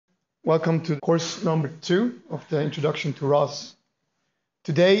Welcome to course number 2 of the Introduction to ROS.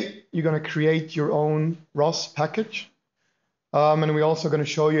 Today, you're going to create your own ROS package. And we're also going to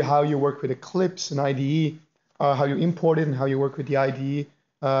show you how you work with Eclipse and IDE, how you import it and how you work with the IDE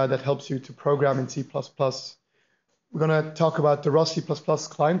that helps you to program in C++. We're going to talk about the ROS C++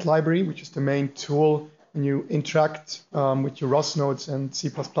 client library, which is the main tool when you interact with your ROS nodes and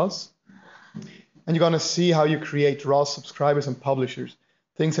C++. And you're going to see how you create ROS subscribers and publishers,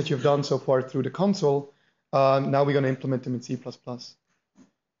 things that you've done so far through the console. Now we're going to implement them in C++. Then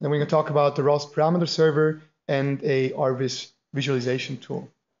we're going to talk about the ROS parameter server and a RViz visualization tool.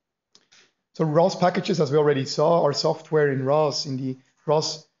 So ROS packages, as we already saw, are software in ROS. In the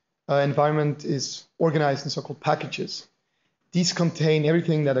ROS environment is organized in so-called packages. These contain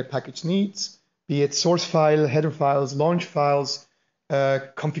everything that a package needs, be it source file, header files, launch files,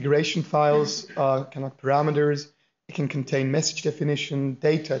 configuration files, kind of parameters. It can contain message definition,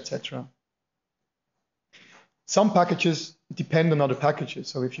 data, etc. Some packages depend on other packages.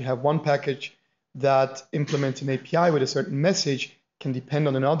 So if you have one package that implements an API with a certain message, it can depend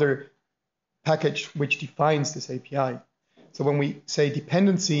on another package which defines this API. So when we say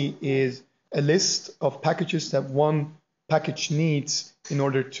dependency is a list of packages that one package needs in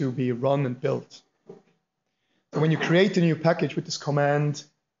order to be run and built. So when you create a new package with this command,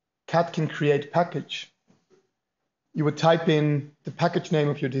 cat can create package, you would type in the package name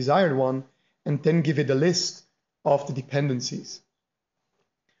of your desired one and then give it a list of the dependencies.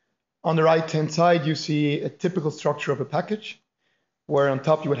 On the right-hand side, you see a typical structure of a package, where on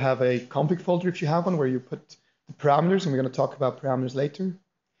top you would have a config folder if you have one, where you put the parameters, and we're going to talk about parameters later.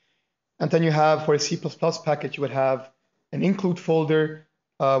 And then you have, for a C++ package, you would have an include folder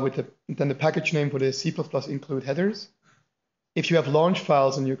then the package name for the C++ include headers. If you have launch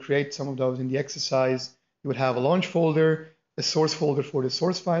files and you create some of those in the exercise, you would have a launch folder, a source folder for the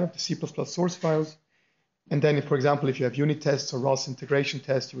source file, the C++ source files. And then, for example, if you have unit tests or ROS integration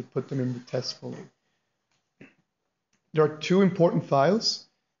tests, you would put them in the test folder. There are two important files.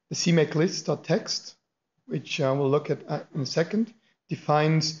 The cmakelist.txt, which we'll look at in a second,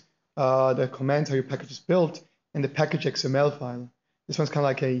 defines the commands, how your package is built, and the package XML file. This one's kind of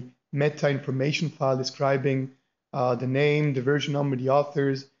like a meta information file describing the name, the version number, the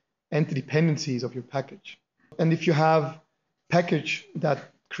authors, and the dependencies of your package. And if you have package that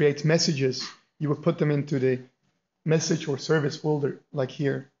creates messages, you would put them into the message or service folder, like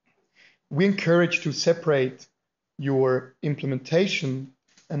here. We encourage to separate your implementation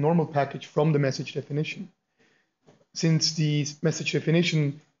and normal package from the message definition, since the message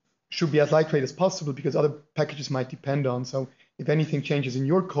definition should be as lightweight as possible because other packages might depend on. So if anything changes in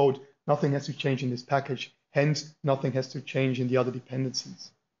your code, nothing has to change in this package. Hence, nothing has to change in the other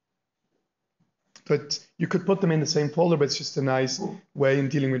dependencies. But you could put them in the same folder, but it's just a nice way in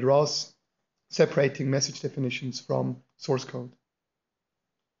dealing with ROS, separating message definitions from source code.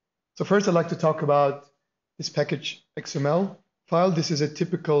 So first, I'd like to talk about this package XML file. This is a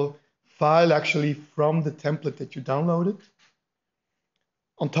typical file actually from the template that you downloaded.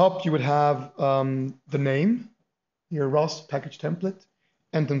 On top, you would have the name, your ROS package template,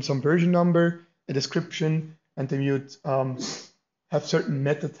 and then some version number, a description, and then you'd have certain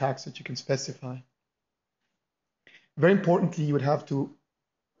meta tags that you can specify. Very importantly, you would have to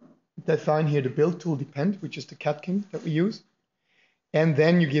define here the build tool depend, which is the catkin that we use. And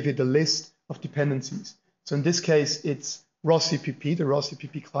then you give it a list of dependencies. So in this case, it's roscpp, the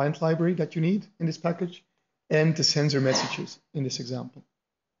roscpp client library that you need in this package, and the sensor messages in this example.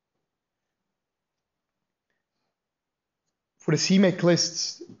 For the CMake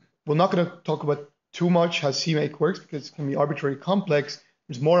lists, we're not going to talk about too much how CMake works because it can be arbitrarily complex.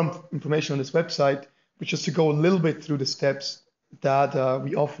 There's more information on this website, but just to go a little bit through the steps that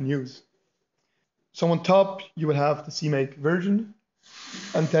we often use. So on top, you would have the CMake version,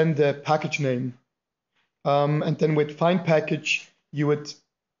 and then the package name. And then with find package, you would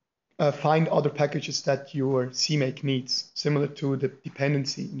find other packages that your CMake needs, similar to the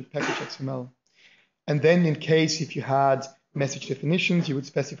dependency in the package XML. And then in case if you had message definitions, you would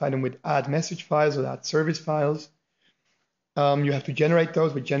specify them with add message files or add service files. You have to generate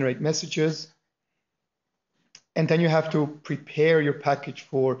those with generate messages. And then you have to prepare your package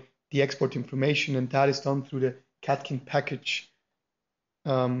for the export information, and that is done through the catkin package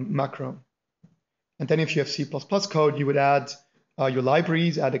macro. And then if you have C++ code, you would add your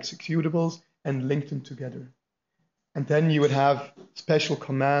libraries, add executables, and link them together. And then you would have special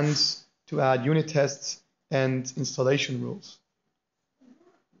commands to add unit tests and installation rules.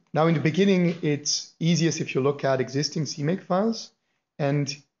 Now in the beginning, it's easiest if you look at existing CMake files.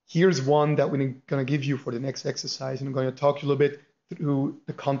 And here's one that we're going to give you for the next exercise. And I'm going to talk a little bit through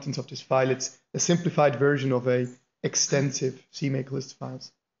the contents of this file. It's a simplified version of a extensive CMake list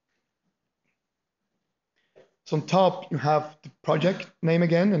files. So on top, you have the project name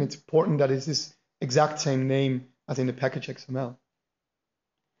again, and it's important that it's this exact same name as in the package XML.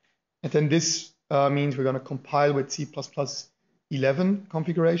 And then this means we're going to compile with C++11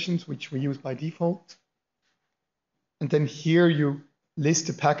 configurations, which we use by default. And then here you list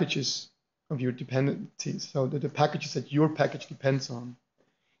the packages of your dependencies, so the packages that your package depends on.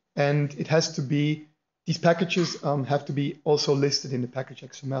 And it has to be, these packages have to be also listed in the package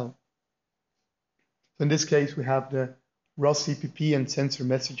XML. So in this case, we have the roscpp and sensor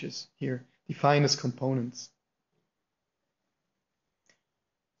messages here defined as components.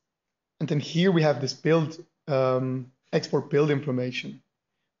 And then here we have this build, export build information.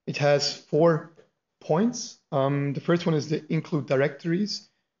 It has 4 points. The first one is the include directories,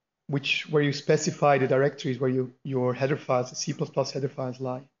 where you specify the directories where your header files, the C++ header files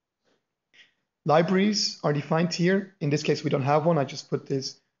lie. Libraries are defined here. In this case, we don't have one. I just put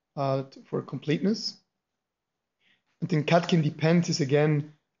this for completeness. And then catkin depends is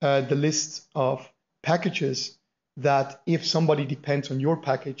again the list of packages that if somebody depends on your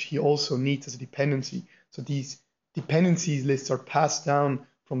package, he also needs as a dependency. So these dependencies lists are passed down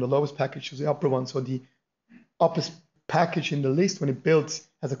from the lowest package to the upper one. So the upper package in the list, when it builds,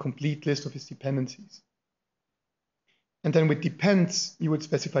 has a complete list of its dependencies. And then with depends, you would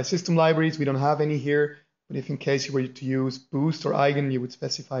specify system libraries. We don't have any here, but if in case you were to use boost or eigen, you would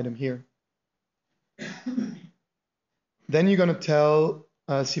specify them here. Then you're going to tell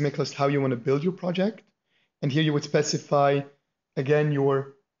CMake list how you want to build your project. And here you would specify, again,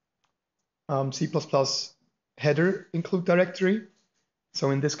 your C++ header include directory.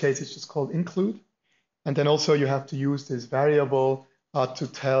 So in this case, it's just called include. And then also you have to use this variable to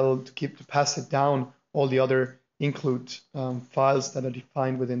pass it down all the other include files that are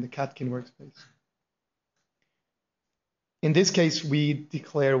defined within the catkin workspace. In this case, we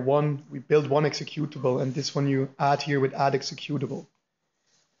build one executable, and this one you add here with add executable.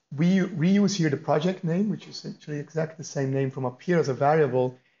 We reuse here the project name, which is actually exactly the same name from up here as a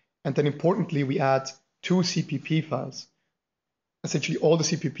variable. And then importantly, we add 2 CPP files. Essentially all the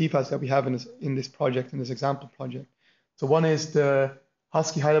CPP files that we have in this project, in this example project. So one is the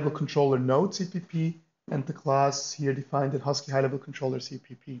Husky high-level controller node CPP, and the class here defined at Husky high-level controller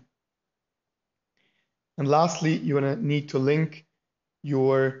CPP. And lastly, you're going to need to link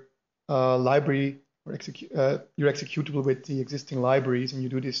your library or your executable with the existing libraries, and you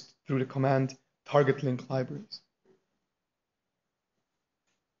do this through the command target link libraries.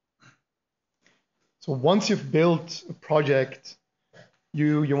 So once you've built a project,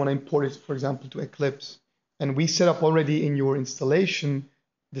 you want to import it, for example, to Eclipse. And we set up already in your installation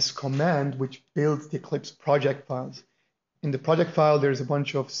this command which builds the Eclipse project files. In the project file, there's a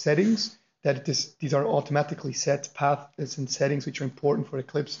bunch of settings that these are automatically set paths and settings which are important for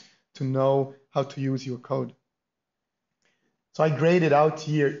Eclipse to know how to use your code. So I graded out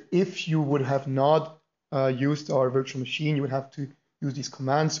here. If you would have not used our virtual machine, you would have to use these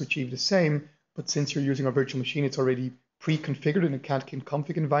commands to achieve the same. But since you're using our virtual machine, it's already pre-configured in a catkin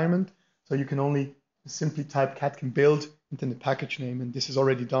config environment. So you can only simply type catkin build and then the package name, and this is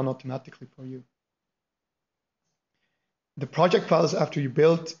already done automatically for you. The project files after you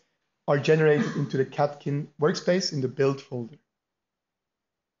build are generated into the catkin workspace in the build folder.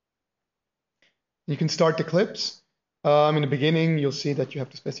 You can start Eclipse. In the beginning, you'll see that you have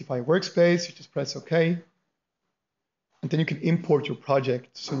to specify a workspace. You just press OK. And then you can import your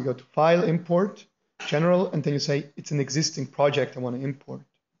project. So you go to File, Import, General, and then you say, it's an existing project I want to import.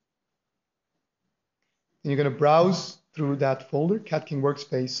 Then you're going to browse through that folder, catkin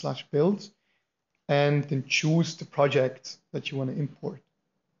workspace /build, and then choose the project that you want to import.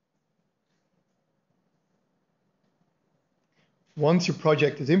 Once your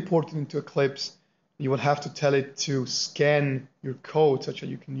project is imported into Eclipse, you will have to tell it to scan your code such that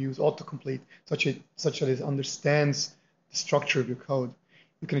you can use autocomplete, such that it understands the structure of your code.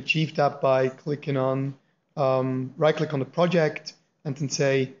 You can achieve that by clicking on, right-click on the project and then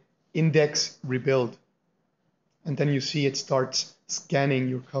say index rebuild. And then you see it starts scanning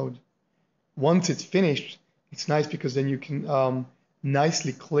your code. Once it's finished, it's nice because then you can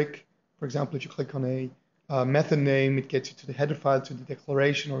nicely click. For example, if you click on a method name, it gets you to the header file, to the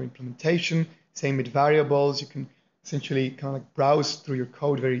declaration or implementation. Same with variables. You can essentially kind of browse through your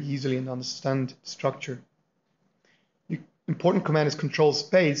code very easily and understand the structure. The important command is control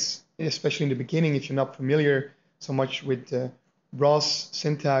space, especially in the beginning if you're not familiar so much with the ROS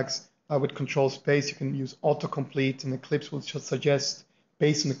syntax. With control space, you can use autocomplete, and Eclipse will just suggest,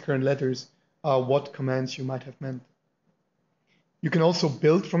 based on the current letters, what commands you might have meant. You can also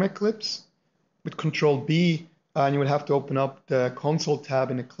build from Eclipse with Control B, and you would have to open up the console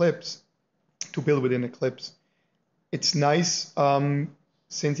tab in Eclipse to build within Eclipse. It's nice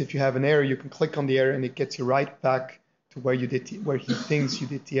since if you have an error, you can click on the error and it gets you right back to where he thinks you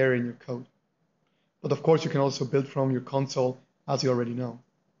did the error in your code. But of course, you can also build from your console, as you already know.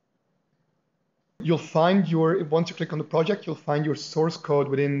 You'll find once you click on the project, you'll find your source code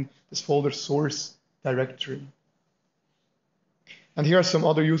within this folder source directory. And here are some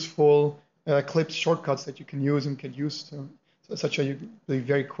other useful Eclipse shortcuts that you can use and get used to, such that you can be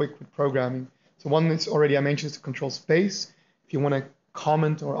very quick with programming. So one is already I mentioned is the control space. If you want to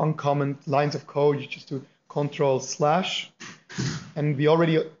comment or uncomment lines of code, you just do Control/. And we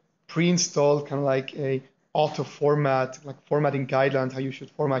already pre-installed kind of like a auto format, like formatting guidelines, how you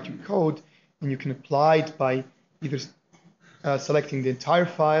should format your code. And you can apply it by either selecting the entire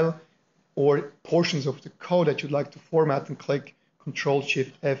file or portions of the code that you'd like to format and click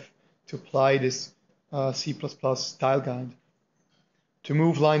Control-Shift-F to apply this C++ style guide. To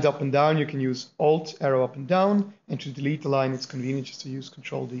move lines up and down, you can use Alt, arrow up and down, and to delete the line, it's convenient just to use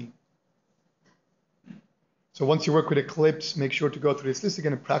Control-D. So once you work with Eclipse, make sure to go through this list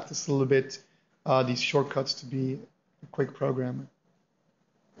again and practice a little bit these shortcuts to be a quick programmer.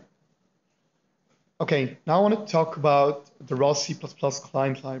 Okay, now I want to talk about the ROS C++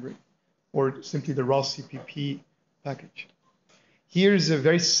 client library, or simply the roscpp package. Here's a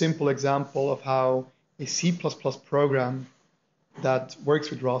very simple example of how a C++ program that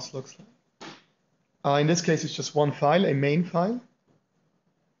works with ROS looks like. In this case, it's just one file, a main file,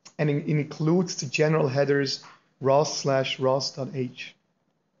 and it includes the general headers ros/ros.h.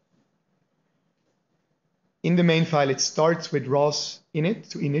 In the main file, it starts with ROS init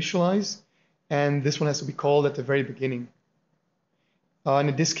to initialize, and this one has to be called at the very beginning. And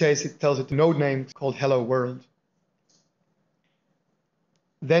in this case, it tells it the node name is called hello world.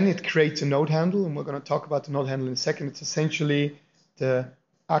 Then it creates a node handle, and we're going to talk about the node handle in a second. It's essentially the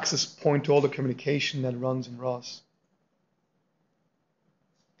access point to all the communication that runs in ROS.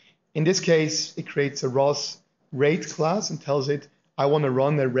 In this case, it creates a ROS rate class and tells it, I want to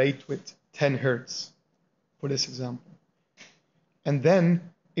run a rate with 10 Hertz for this example. And then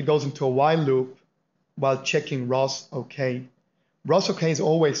it goes into a while loop while checking ROS OK. ROS OK is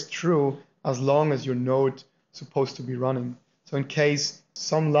always true as long as your node is supposed to be running. So in case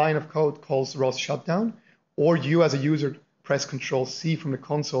some line of code calls ROS shutdown, or you as a user press Control-C from the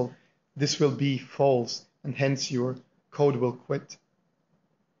console, this will be false, and hence your code will quit.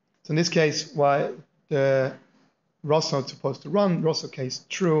 So in this case, while the ROS node is supposed to run, ROS OK is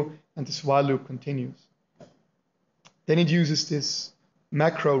true, and this while loop continues. Then it uses this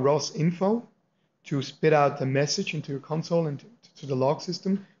macro ROS info to spit out a message into your console and to the log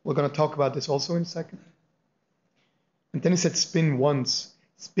system. We're going to talk about this also in a second. And then it said spin once.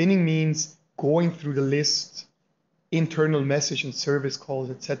 Spinning means going through the list, internal message and service calls,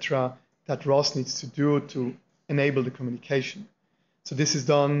 etc., that ROS needs to do to enable the communication. So this is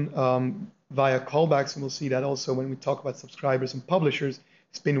done via callbacks, and we'll see that also when we talk about subscribers and publishers.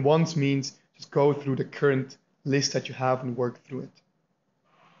 Spin once means just go through the current list that you have and work through it.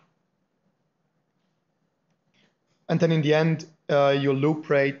 And then in the end, your loop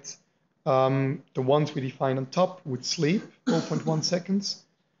rate, the ones we define on top would sleep 0.1 seconds,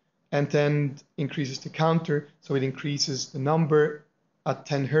 and then increases the counter, so it increases the number at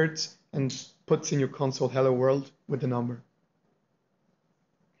 10 Hertz and puts in your console hello world with the number.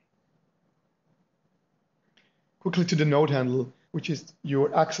 Quickly to the node handle, which is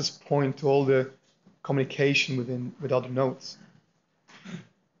your access point to all the communication with other nodes.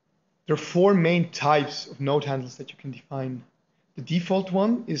 There are four main types of node handles that you can define. The default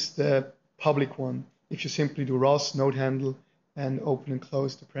one is the public one, if you simply do ROS node handle and open and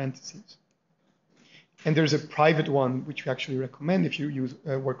close the parentheses. And there's a private one, which we actually recommend if you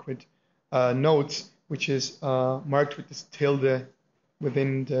work with nodes, which is marked with this tilde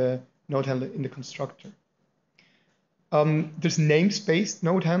within the node handle in the constructor. There's namespace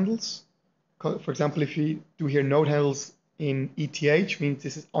node handles. For example, if you do here node handles in ETH, means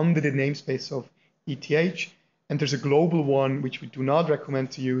this is under the namespace of ETH. And there's a global one, which we do not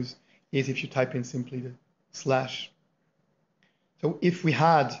recommend to use, is if you type in simply the /. So if we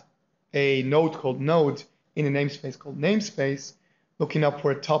had a node called node in a namespace called namespace, looking up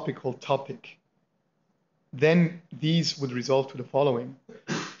for a topic called topic, then these would resolve to the following.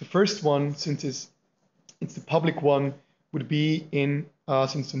 The first one, since it's the public one, would be in,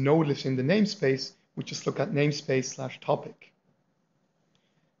 since the node lives in the namespace, we just look at namespace/topic.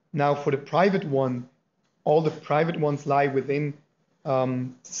 Now for the private one, all the private ones lie within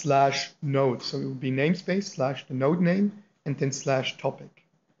 /node. So it would be namespace / the node name and then /topic.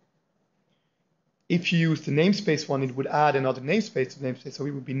 If you use the namespace one, it would add another namespace to the namespace, so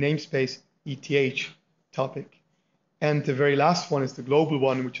it would be namespace ETH topic. And the very last one is the global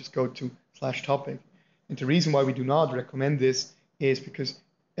one, which is go to /topic. And the reason why we do not recommend this is because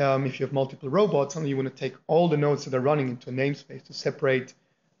if you have multiple robots, suddenly you want to take all the nodes that are running into a namespace to separate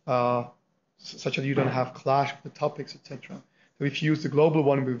such that you don't have clash with the topics, etc. So if you use the global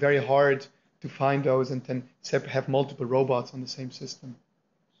one, it will be very hard to find those and then have multiple robots on the same system.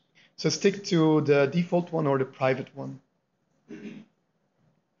 So stick to the default one or the private one.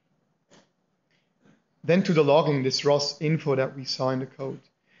 Then to the logging, this ROS info that we saw in the code.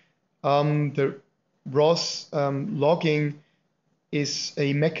 The ROS logging is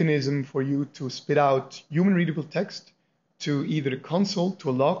a mechanism for you to spit out human readable text to either the console, to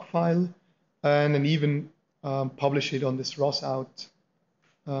a log file, and then even publish it on this ROS out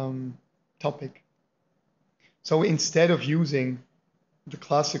topic. So instead of using the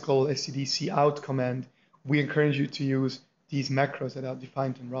classical stdc out command, we encourage you to use these macros that are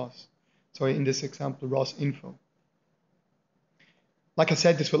defined in ROS. So in this example, ROS info. Like I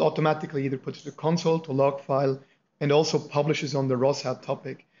said, this will automatically either put to the console, to a log file, and also publishes on the ROS out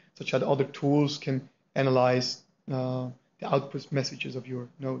topic, such that other tools can analyze the output messages of your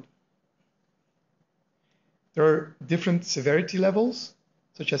node. There are different severity levels,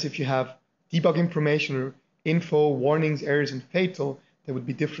 such as if you have debug information or info, warnings, errors, and fatal, they would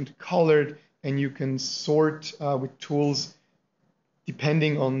be different colored, and you can sort with tools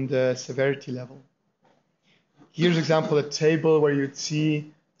depending on the severity level. Here's an example, a table where you'd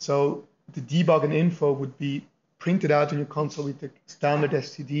see, so the debug and info would be printed out on your console with the standard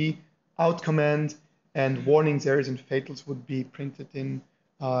std out command, and warnings, errors, and fatals would be printed in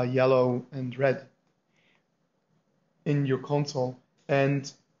yellow and red in your console.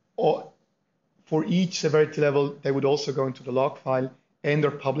 And for each severity level, they would also go into the log file and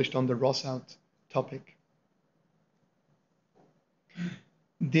are published on the ROS out topic.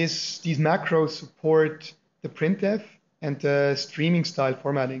 These macros support the printf and the streaming style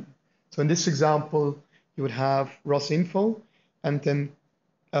formatting. So in this example, you would have ROS info and then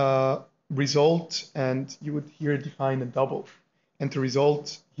result, and you would here define a double. And the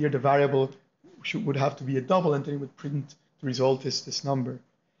result here, the variable would have to be a double, and then you would print the result is this number.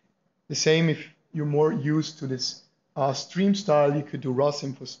 The same if you're more used to this stream style, you could do ROS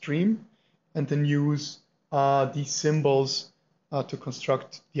info stream and then use these symbols to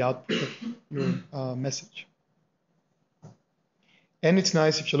construct the output of your message. And it's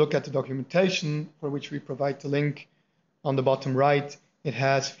nice if you look at the documentation, for which we provide the link on the bottom right. It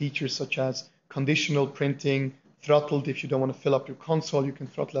has features such as conditional printing, throttled. If you don't want to fill up your console, you can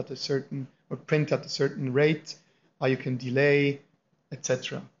throttle at a certain or print at a certain rate. You can delay,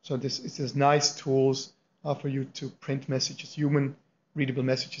 etc. So this is nice tools for you to print messages, human readable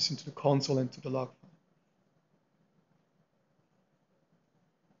messages, into the console and to the log file.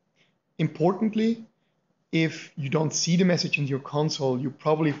 Importantly, if you don't see the message in your console, you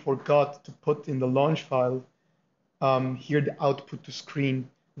probably forgot to put in the launch file here the output to screen.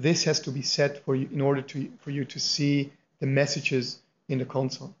 This has to be set for you in order for you to see the messages in the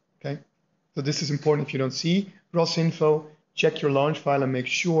console. Okay, so this is important. If you don't see ROS info, check your launch file and make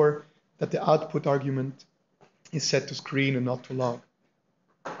sure that the output argument is set to screen and not to log.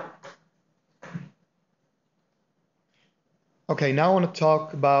 Okay, now I want to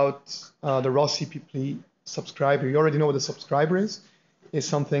talk about the roscpp subscriber. You already know what a subscriber is. It's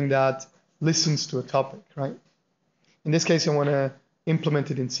something that listens to a topic, right? In this case, I want to implement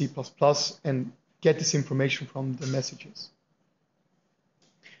it in C++ and get this information from the messages.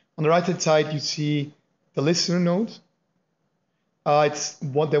 On the right-hand side, you see the listener node. It's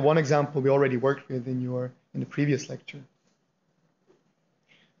the one example we already worked with in the previous lecture.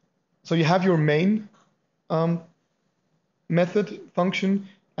 So you have your main method function,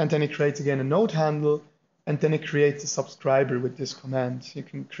 and then it creates again a node handle, and then it creates a subscriber with this command. So you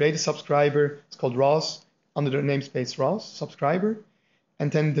can create a subscriber, it's called ROS, under the namespace ROS, subscriber,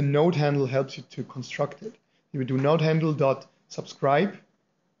 and then the node handle helps you to construct it. You would do node handle.subscribe,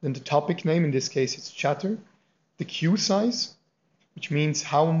 then the topic name, in this case it's chatter, the queue size, which means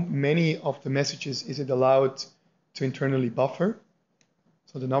how many of the messages is it allowed to internally buffer.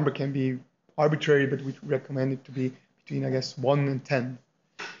 So the number can be arbitrary, but we recommend it to be between, I guess, 1 and 10.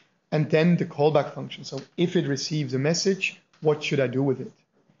 And then the callback function. So if it receives a message, what should I do with it?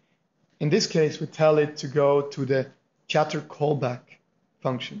 In this case, we tell it to go to the chatter callback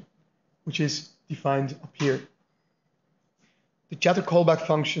function, which is defined up here. The chatter callback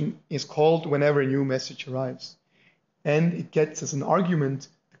function is called whenever a new message arrives. And it gets as an argument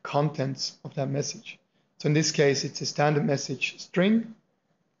the contents of that message. So in this case, it's a standard message string,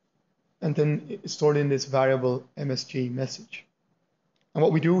 and then it's stored in this variable MSG message. And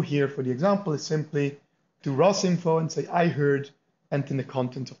what we do here for the example is simply do ROS info and say, I heard, and then the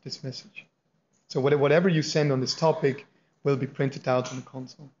content of this message. So whatever you send on this topic will be printed out on the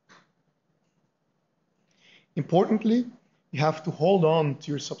console. Importantly, you have to hold on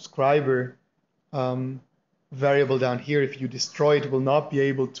to your subscriber variable down here. If you destroy it, it will not be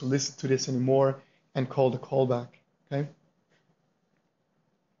able to listen to this anymore and call the callback, okay?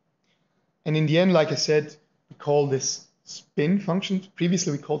 And in the end, like I said, we call this spin function.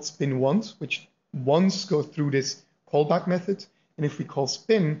 Previously, we called spin once, which once goes through this callback method. And if we call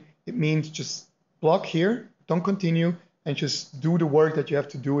spin, it means just block here, don't continue, and just do the work that you have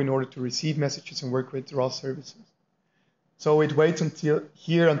to do in order to receive messages and work with ROS services. So it waits until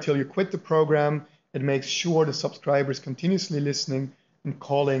you quit the program. It makes sure the subscriber is continuously listening and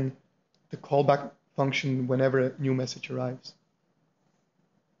calling the callback function whenever a new message arrives.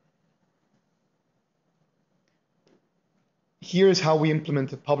 Here is how we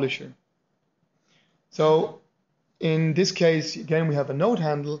implement a publisher. So in this case, again, we have a node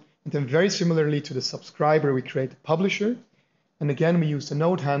handle, and then very similarly to the subscriber, we create a publisher. And again, we use the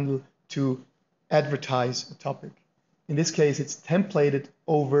node handle to advertise a topic. In this case, it's templated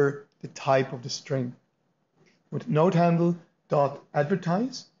over the type of the string. With node handle dot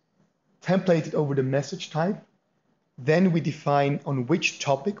advertise, templated over the message type. Then we define on which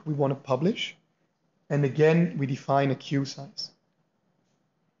topic we want to publish. And again, we define a queue size.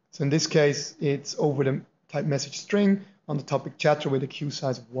 So in this case, it's over the type message string on the topic chatter with a queue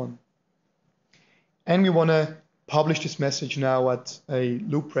size of 1. And we want to publish this message now at a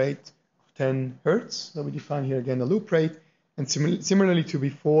loop rate of 10 Hertz. So we define here again a loop rate. And similarly to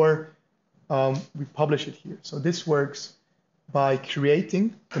before, we publish it here. So this works by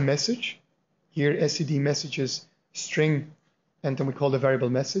creating the message. Here, SCD messages string, and then we call the variable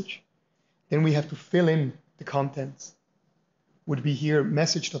message. Then we have to fill in the contents. Would be here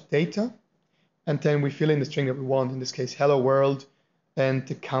message.data, and then we fill in the string that we want, in this case, hello world, and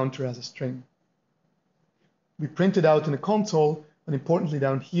the counter as a string. We print it out in the console, and importantly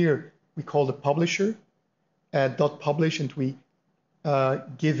down here, we call the publisher .publish, and we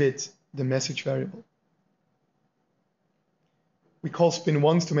give it the message variable. We call spin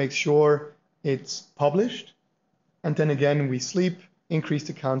once to make sure it's published, and then again we sleep, increase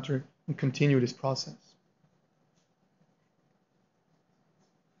the counter, and continue this process.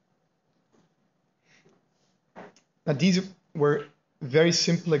 Now these were very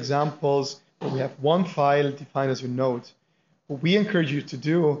simple examples where we have one file defined as your node. What we encourage you to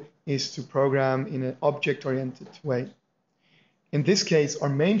do is to program in an object-oriented way. In this case, our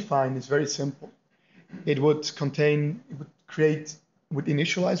main file is very simple. It would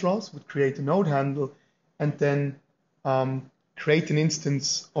initialize ROS, would create a node handle, and then create an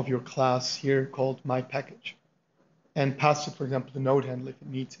instance of your class here called myPackage, and pass it, for example, the node handle if it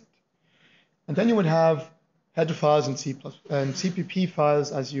needs it. And then you would have header files and CPP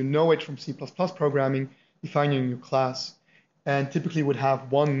files, as you know it from C++ programming, defining your class. And typically would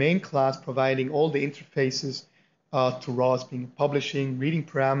have one main class providing all the interfaces to ROS, being publishing, reading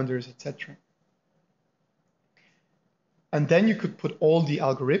parameters, etc. And then you could put all the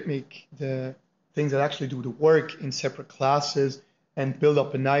algorithmic, the things that actually do the work, in separate classes and build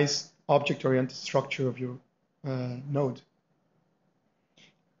up a nice object-oriented structure of your node.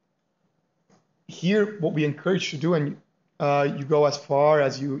 Here, what we encourage you to do, and you go as far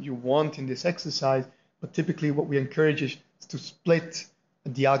as you want in this exercise, but typically what we encourage is to split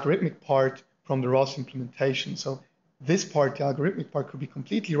the algorithmic part from the ROS implementation. So this part, the algorithmic part, could be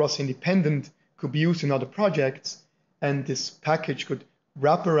completely ROS independent, could be used in other projects, and this package could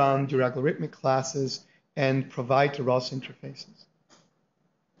wrap around your algorithmic classes and provide the ROS interfaces.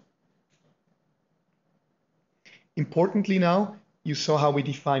 Importantly now, you saw how we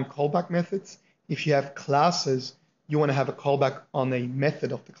define callback methods. If you have classes, you want to have a callback on a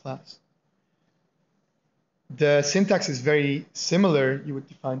method of the class. The syntax is very similar. You would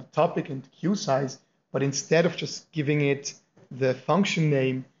define the topic and the queue size, but instead of just giving it the function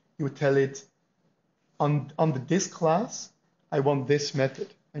name, you would tell it under this class, I want this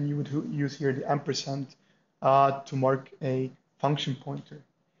method. And you would use here the ampersand to mark a function pointer.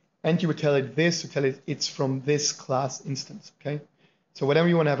 And you would tell it this to tell it it's from this class instance, okay? So whenever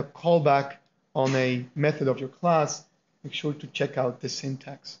you want to have a callback on a method of your class, make sure to check out the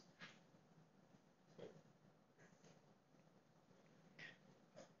syntax.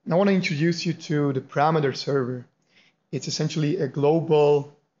 Now I want to introduce you to the parameter server. It's essentially a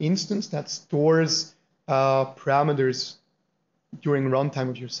global instance that stores parameters during runtime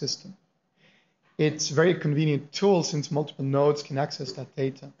of your system. It's a very convenient tool since multiple nodes can access that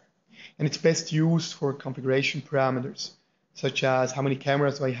data. And it's best used for configuration parameters, such as how many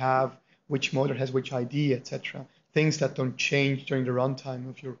cameras do I have, which motor has which ID, etc. Things that don't change during the runtime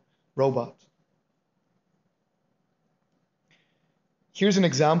of your robot. Here's an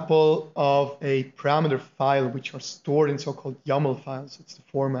example of a parameter file which are stored in so-called YAML files. It's the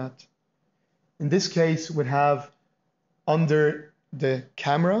format. In this case, we'd have under the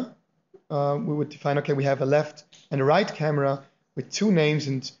camera, we would define, okay, we have a left and a right camera with two names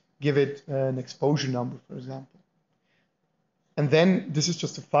and give it an exposure number, for example. And then this is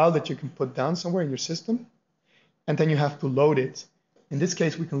just a file that you can put down somewhere in your system. And then you have to load it. In this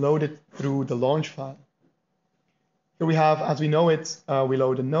case, we can load it through the launch file. Here we have, as we know it, we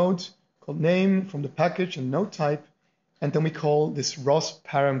load a node called name from the package and node type. And then we call this ROS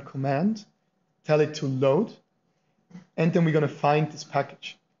param command, tell it to load. And then we're going to find this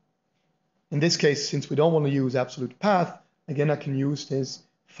package. In this case, since we don't want to use absolute path, again, I can use this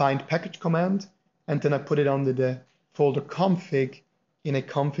find package command. And then I put it under the folder config in a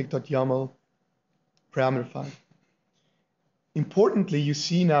config.yaml parameter file. Importantly, you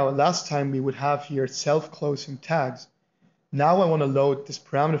see now, last time we would have here self-closing tags. Now I want to load this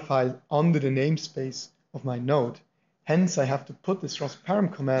parameter file under the namespace of my node. Hence, I have to put this ROS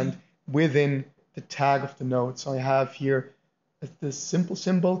param command within the tag of the node. So I have here this simple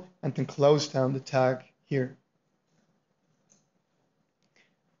symbol and then close down the tag here.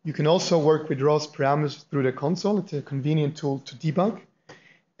 You can also work with ROS parameters through the console. It's a convenient tool to debug.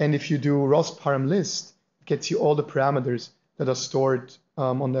 And if you do ROS param list, it gets you all the parameters that are stored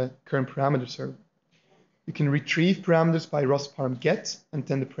on the current parameter server. You can retrieve parameters by ROS param get and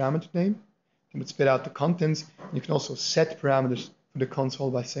then the parameter name. You can spit out the contents. And you can also set parameters to the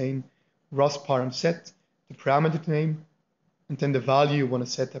console by saying ROS param set, the parameter name, and then the value you want to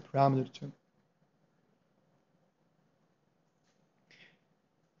set that parameter to.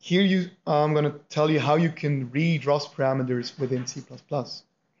 Here I'm going to tell you how you can read ROS parameters within C++.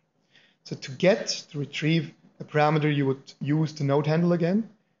 So to retrieve a parameter, you would use the node handle again,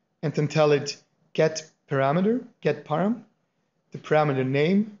 and then tell it get parameter, get param, the parameter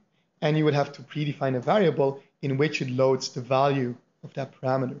name, and you would have to predefine a variable in which it loads the value of that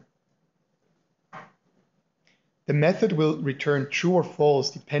parameter. The method will return true or false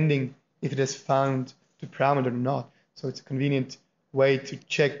depending if it has found the parameter or not. So it's a convenient way to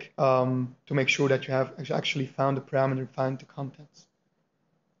check to make sure that you have actually found the parameter, found the contents.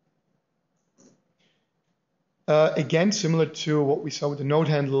 Again, similar to what we saw with the node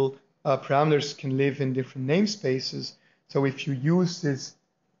handle, parameters can live in different namespaces. So if you use this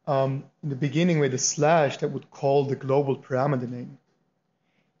in the beginning with a slash, that would call the global parameter name.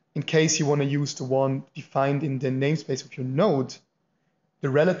 In case you want to use the one defined in the namespace of your node, the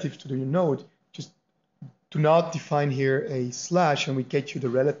relative to your node, just do not define here a slash and we get you the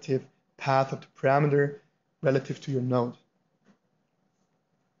relative path of the parameter relative to your node.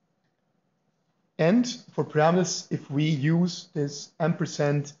 And for parameters, if we use this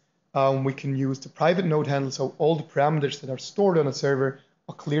ampersand, we can use the private node handle. So all the parameters that are stored on a server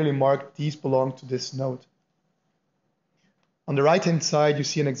are clearly marked. These belong to this node. On the right-hand side, you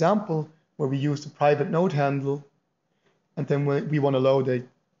see an example where we use the private node handle. And then we want to load a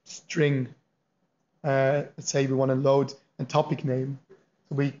string. Let's say we want to load a topic name.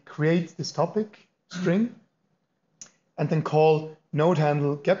 So we create this topic string and then call node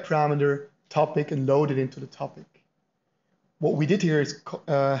handle get parameter topic and load it into the topic. What we did here is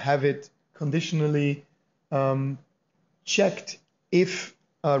have it conditionally checked if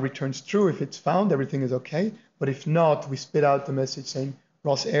returns true. If it's found, everything is okay. But if not, we spit out the message saying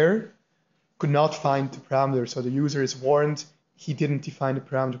ROS error, could not find the parameter. So the user is warned he didn't define the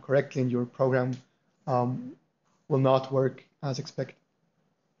parameter correctly and your program will not work as expected.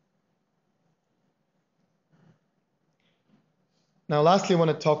 Now, lastly, I want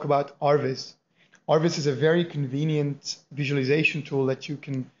to talk about RViz. RViz is a very convenient visualization tool that you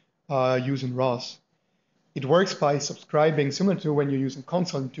can use in ROS. It works by subscribing, similar to when you're using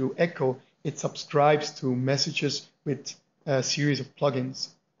console to Echo, it subscribes to messages with a series of plugins.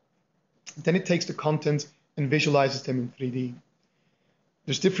 Then it takes the content and visualizes them in 3D.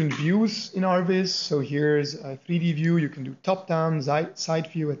 There's different views in RViz. So here's a 3D view. You can do top-down,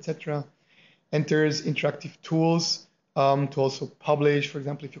 side view, etc. And there's interactive tools to also publish. For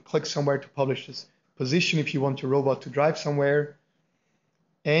example, if you click somewhere to publish this position, if you want your robot to drive somewhere.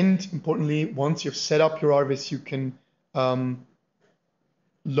 And importantly, once you've set up your RViz, you can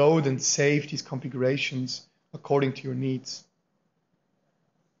load and save these configurations according to your needs.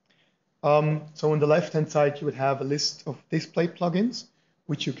 So on the left-hand side, you would have a list of display plugins,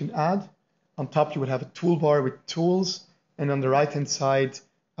 which you can add. On top, you would have a toolbar with tools, and on the right-hand side,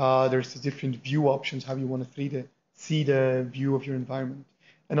 there's the different view options, how you want to see the view of your environment.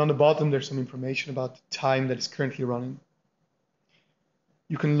 And on the bottom, there's some information about the time that is currently running.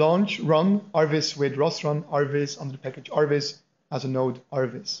 You can run RViz with ROS run RViz under the package RViz as a node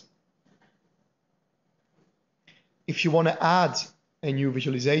RViz. If you want to add a new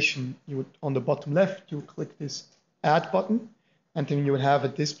visualization, you would, on the bottom left, you would click this Add button, and then you would have a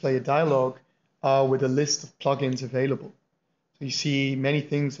display, a dialog with a list of plugins available. So you see many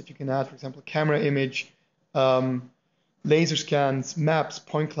things that you can add, for example, camera image, laser scans, maps,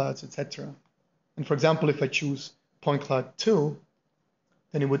 point clouds, etc. And for example, if I choose point cloud 2,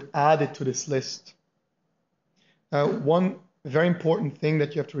 then it would add it to this list. Now, one very important thing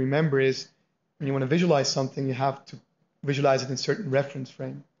that you have to remember is when you want to visualize something, you have to visualize it in a certain reference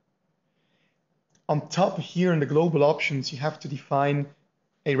frame. On top here in the global options, you have to define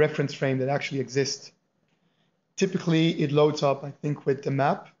a reference frame that actually exists. Typically, it loads up, I think, with the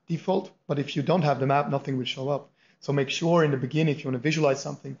map default, but if you don't have the map, nothing will show up. So make sure in the beginning, if you want to visualize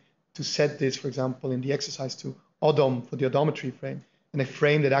something, to set this, for example, in the exercise to ODOM for the odometry frame, and a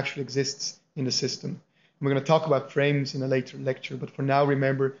frame that actually exists in the system. And we're going to talk about frames in a later lecture, but for now,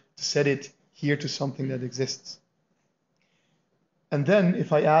 remember to set it here to something that exists. And then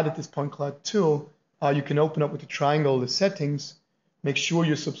if I added this point cloud 2, you can open up with the triangle the settings. Make sure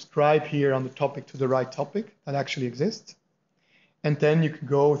you subscribe here on the topic to the right topic that actually exists. And then you can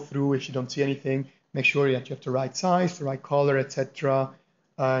go through, if you don't see anything, make sure that you have the right size, the right color, etc.,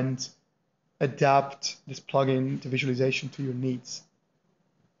 and adapt this plugin, the visualization, to your needs.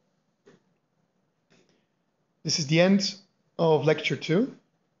 This is the end of lecture 2.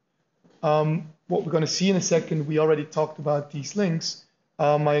 What we're going to see in a second, we already talked about these links.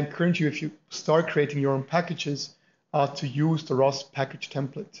 I encourage you, if you start creating your own packages, to use the ROS package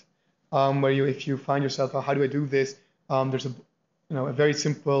template, where if you find yourself, how do I do this? There's a very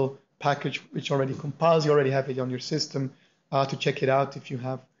simple package which already compiles. You already have it on your system to check it out if you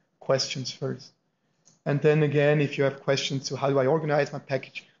have questions first. And then again, if you have questions to how do I organize my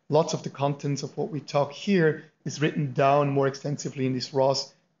package, lots of the contents of what we talk here is written down more extensively in this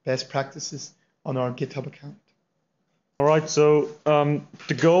ROS best practices on our GitHub account. All right, so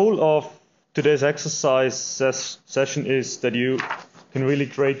the goal of today's exercise session is that you can really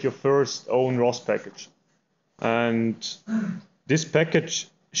create your first own ROS package. And this package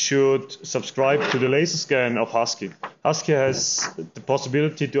should subscribe to the laser scan of Husky. Husky has the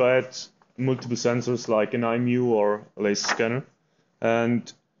possibility to add multiple sensors like an IMU or a laser scanner.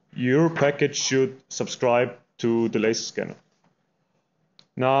 And your package should subscribe to the laser scanner.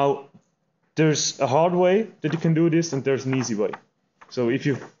 Now, there's a hard way that you can do this, and there's an easy way. So if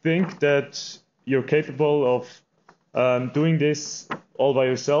you think that you're capable of doing this all by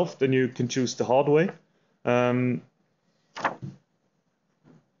yourself, then you can choose the hard way,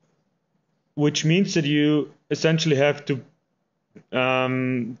 which means that you essentially have to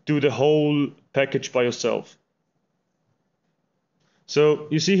do the whole package by yourself. So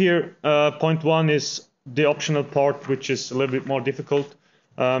you see here, point 1 is the optional part, which is a little bit more difficult.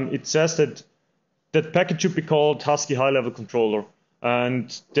 It says that that package should be called Husky high-level controller,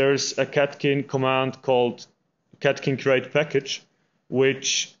 and there's a catkin command called catkin create package,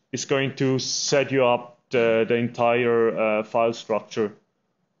 which is going to set you up the entire file structure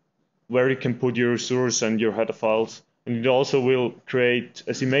where you can put your source and your header files, and it also will create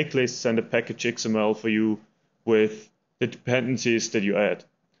a CMake list and a package XML for you with the dependencies that you add.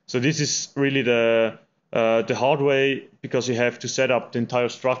 So this is really the hard way, because you have to set up the entire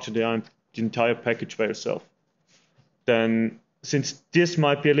structure, the entire package by yourself. Then, since this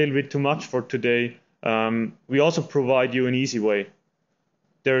might be a little bit too much for today, we also provide you an easy way.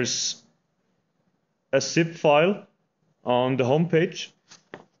 There's a zip file on the home page.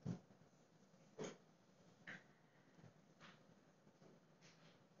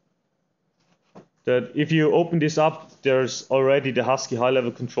 That if you open this up, there's already the Husky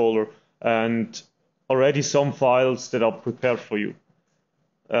high-level controller and already some files that are prepared for you.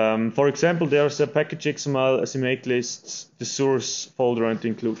 For example, there's a package XML, a CMake list, the source folder, and the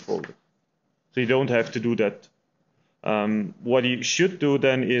include folder. So you don't have to do that. What you should do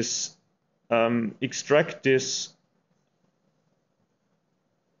then is extract this .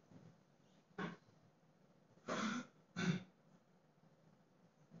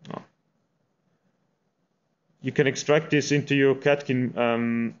 You can extract this into your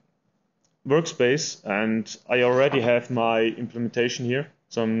Catkin workspace, and I already have my implementation here,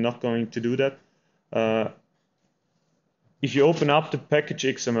 so I'm not going to do that. If you open up the package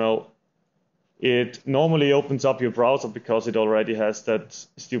XML it normally opens up your browser because it already has that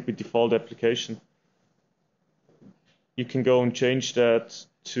stupid default application. You can go and change that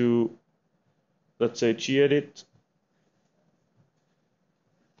to, let's say, gedit.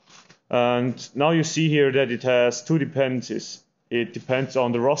 And now you see here that it has two dependencies. It depends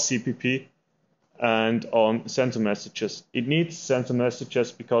on the ROS CPP and on sensor messages. It needs sensor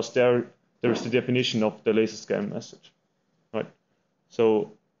messages because there is the definition of the laser scan message, right?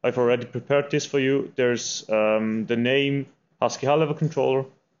 So I've already prepared this for you. There's the name ASCII high level controller,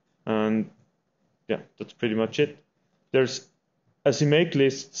 and yeah, that's pretty much it. There's a CMake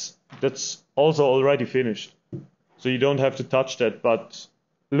lists that's also already finished, so you don't have to touch that, but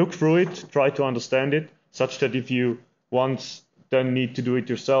look through it, try to understand it, such that if you once then need to do it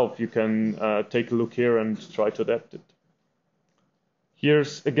yourself, you can take a look here and try to adapt it.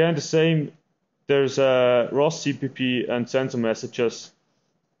 Here's again the same. There's a ROS CPP and sensor messages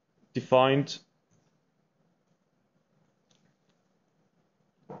defined.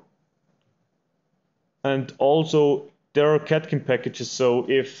 And also there are catkin packages, so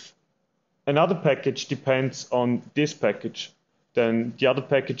if another package depends on this package, then the other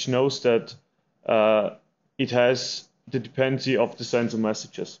package knows that it has the dependency of the sensor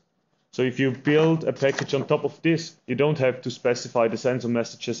messages. So if you build a package on top of this, you don't have to specify the sensor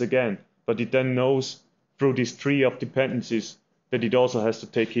messages again, but it then knows through this tree of dependencies that it also has to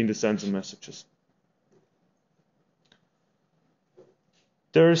take in the sensor messages.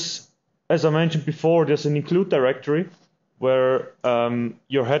 There's, as I mentioned before, there's an include directory where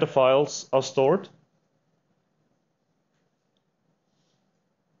your header files are stored.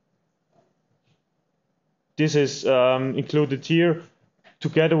 This is included here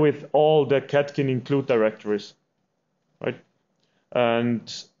together with all the catkin include directories, right?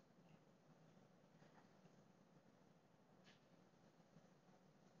 And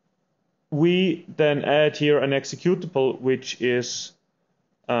we then add here an executable, which is,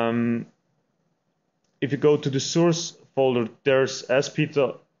 if you go to the source folder, there's, as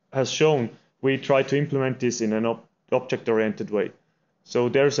Péter has shown, we try to implement this in an object-oriented way. So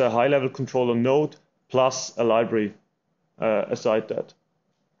there's a high-level controller node plus a library aside that.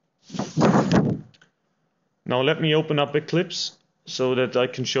 Now let me open up Eclipse so that I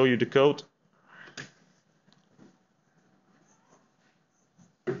can show you the code.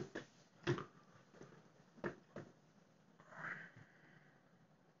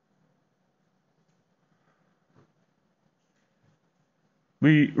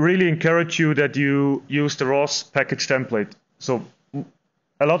 We really encourage you that you use the ROS package template. So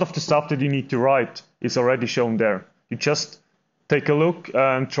a lot of the stuff that you need to write is already shown there. You just take a look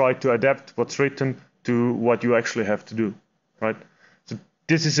and try to adapt what's written to what you actually have to do, right? So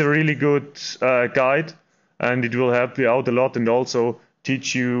this is a really good guide, and it will help you out a lot and also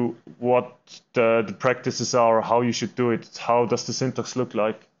teach you what the practices are, how you should do it, how does the syntax look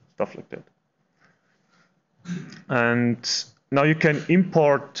like, stuff like that. And now you can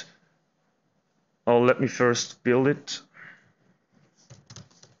import, oh, let me first build it.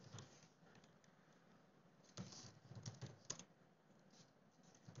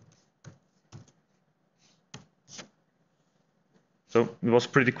 So it was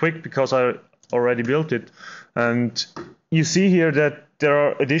pretty quick because I already built it. And you see here that there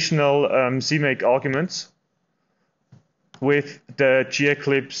are additional CMake arguments with the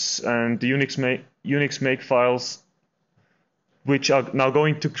Eclipse and the Unix make files, which are now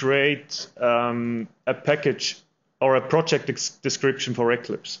going to create a package or a project description for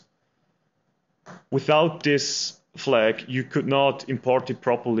Eclipse. Without this flag, you could not import it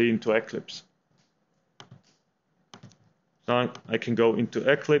properly into Eclipse. So I can go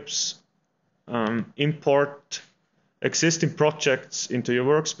into Eclipse, import existing projects into your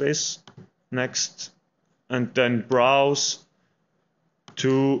workspace, next, and then browse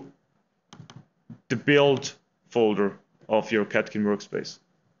to the build folder of your Catkin workspace.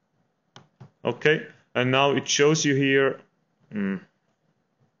 Okay, and now it shows you here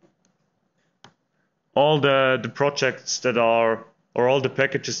all the projects that are, or all the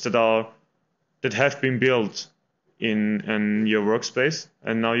packages that have been built in your workspace.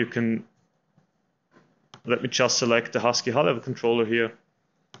 And now you can, let me just select the ASCII high level controller here,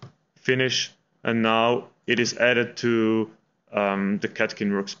 finish, and now it is added to the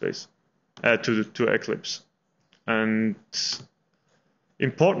Catkin workspace, to Eclipse. And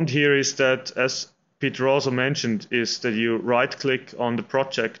important here is that, as Péter also mentioned, is that you right click on the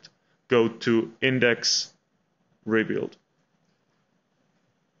project, go to index, rebuild.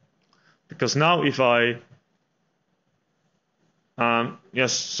 Because now if I,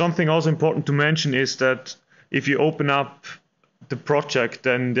 yes, something also important to mention is that if you open up the project,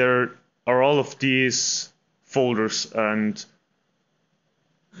 then there are all of these folders, and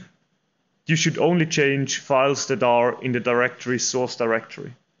you should only change files that are in the directory source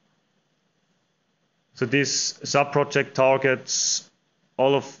directory. So this subproject targets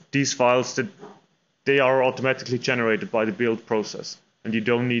all of these files that they are automatically generated by the build process, and you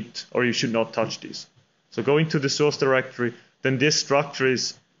don't need, or you should not touch these. So going to the source directory, then this structure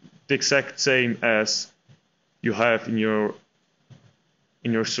is the exact same as you have in your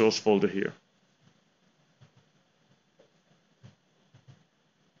source folder here.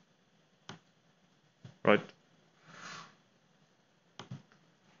 Right.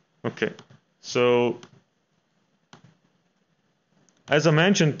 Okay. So as I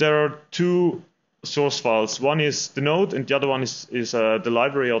mentioned, there are two source files. One is the node, and the other one is the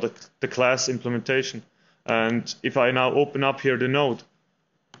library or the class implementation. And if I now open up here the node,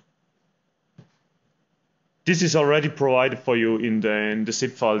 this is already provided for you in the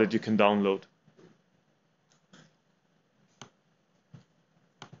zip file that you can download.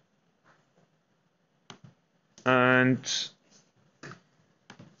 And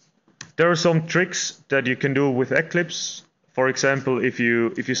there are some tricks that you can do with Eclipse. For example, if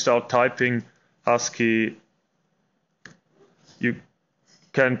you start typing ASCII, you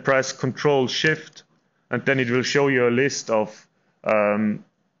can press Control-Shift, and then it will show you a list of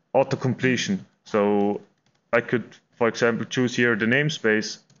auto-completion. So I could, for example, choose here the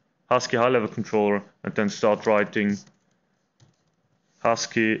namespace, ASCII high-level controller, and then start writing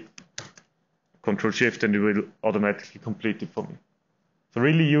ASCII Control-Shift, and it will automatically complete it for me. So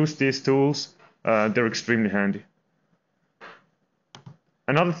really use these tools. They're extremely handy.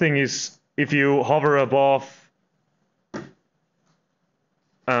 Another thing is, if you hover above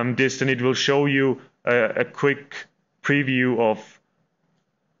this, then it will show you a quick preview of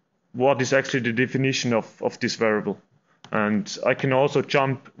what is actually the definition of this variable. And I can also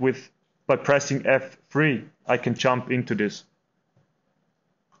jump by pressing F3, I can jump into this.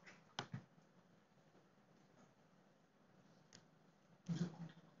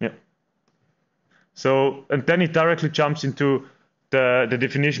 Yeah. So, and then it directly jumps into the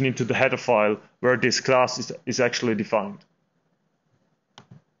definition into the header file where this class is actually defined.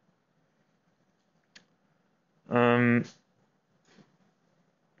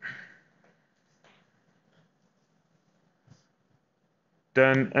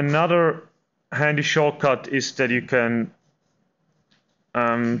 Then another handy shortcut is that you can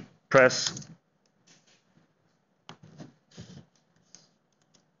press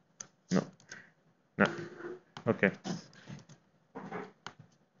no. Okay.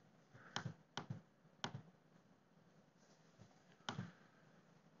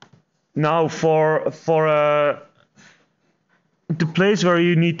 Now for the place where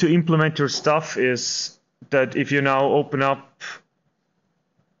you need to implement your stuff is that if you now open up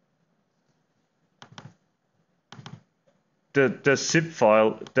the zip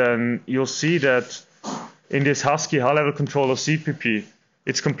file, then you'll see that in this ASCII high-level controller CPP,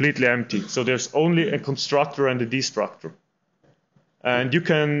 it's completely empty. So there's only a constructor and a destructor. And you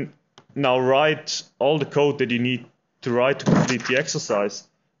can now write all the code that you need to write to complete the exercise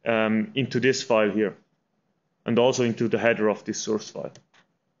into this file here, and also into the header of this source file.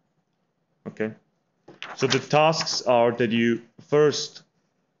 Okay. So the tasks are that you first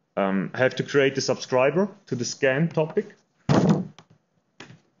have to create a subscriber to the scan topic.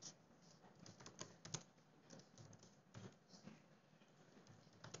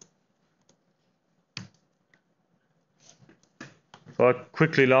 So I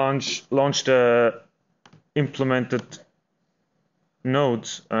quickly launch the implemented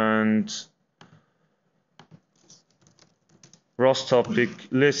nodes, and ROS topic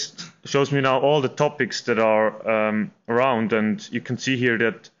list shows me now all the topics that are around, and you can see here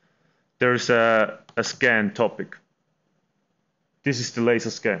that there's a scan topic. This is the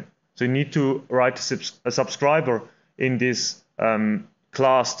laser scan. So you need to write a subscriber in this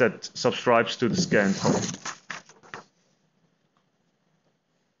class that subscribes to the scan topic.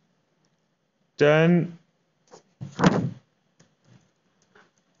 Then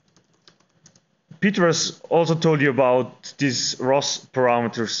Peter has also told you about these ROS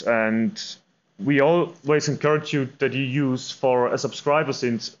parameters, and we always encourage you that you use for a subscriber,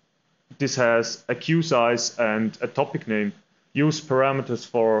 since this has a queue size and a topic name, use parameters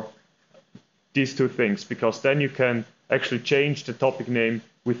for these two things, because then you can actually change the topic name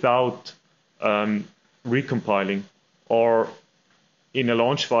without recompiling, or in a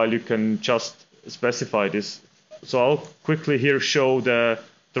launch file you can just specify this. So I'll quickly here show the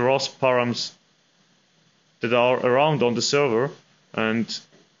ROS params that are around on the server, and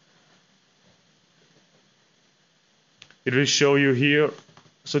it will show you here.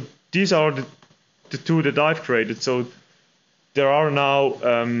 So these are the two that I've created. So there are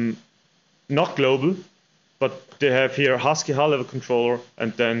now not global, but they have here Husky high-level controller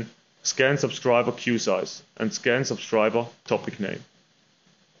and then scan subscriber queue size and scan subscriber topic name.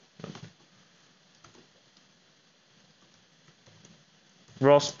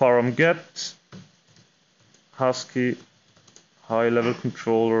 ROS param get Husky high-level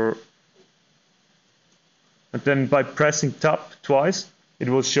controller, and then by pressing tab twice, it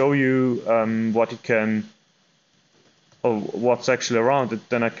will show you what it can, or what's actually around it.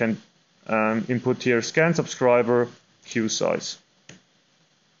 Then I can input here scan subscriber queue size,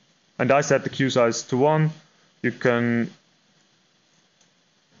 and I set the queue size to 1. You can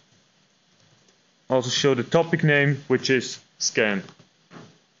also show the topic name, which is scan.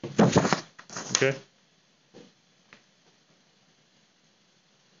 Okay.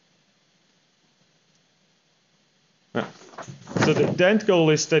 So the end goal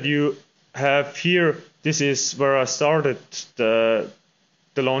is that you have here, this is where I started the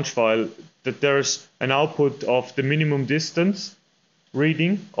launch file, that there's an output of the minimum distance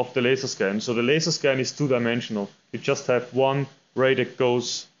reading of the laser scan. So the laser scan is 2-dimensional. You just have one ray that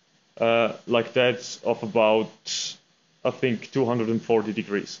goes like that of about, I think, 240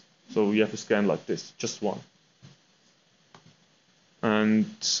 degrees. So you have a scan like this, just one. And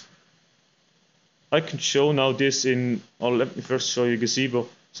I can show now this in, or let me first show you Gazebo.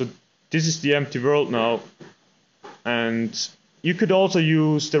 So this is the empty world now. And you could also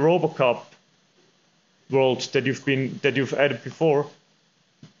use the RoboCup world that you've added before.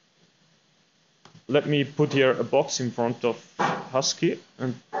 Let me put here a box in front of Husky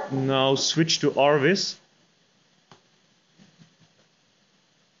and now switch to RViz.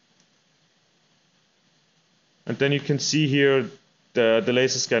 And then you can see here the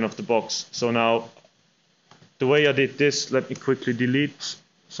laser scan of the box. So now, the way I did this, let me quickly delete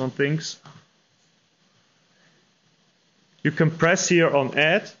some things. You can press here on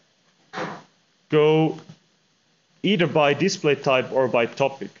add, go either by display type or by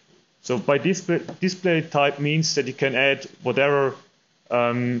topic. So by display type means that you can add whatever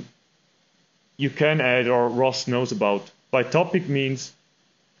you can add or ROS knows about. By topic means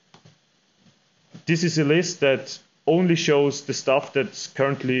this is a list that only shows the stuff that's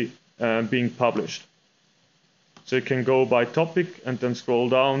currently being published. So you can go by topic and then scroll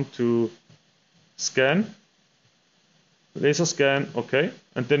down to scan, laser scan, okay,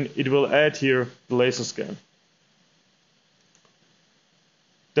 and then it will add here the laser scan.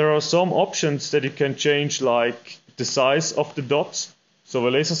 There are some options that you can change, like the size of the dots. So a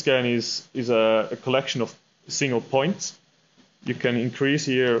laser scan is a collection of single points. You can increase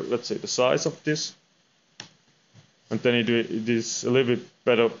here, let's say, the size of this, and then it is a little bit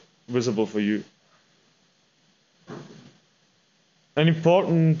better visible for you. An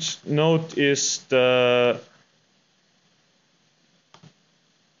important note is here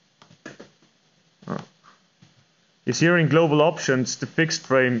in global options, the fixed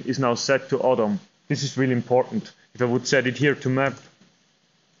frame is now set to Atom. This is really important. If I would set it here to map,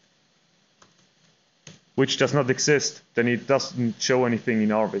 which does not exist, then it doesn't show anything in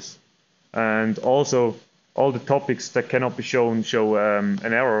RViz. And also, all the topics that cannot be shown show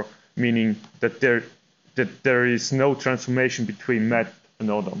an error, meaning that there is no transformation between map and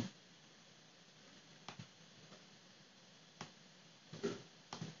Atom.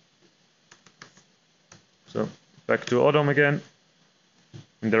 So back to Atom again,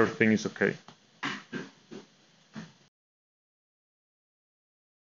 and everything is okay.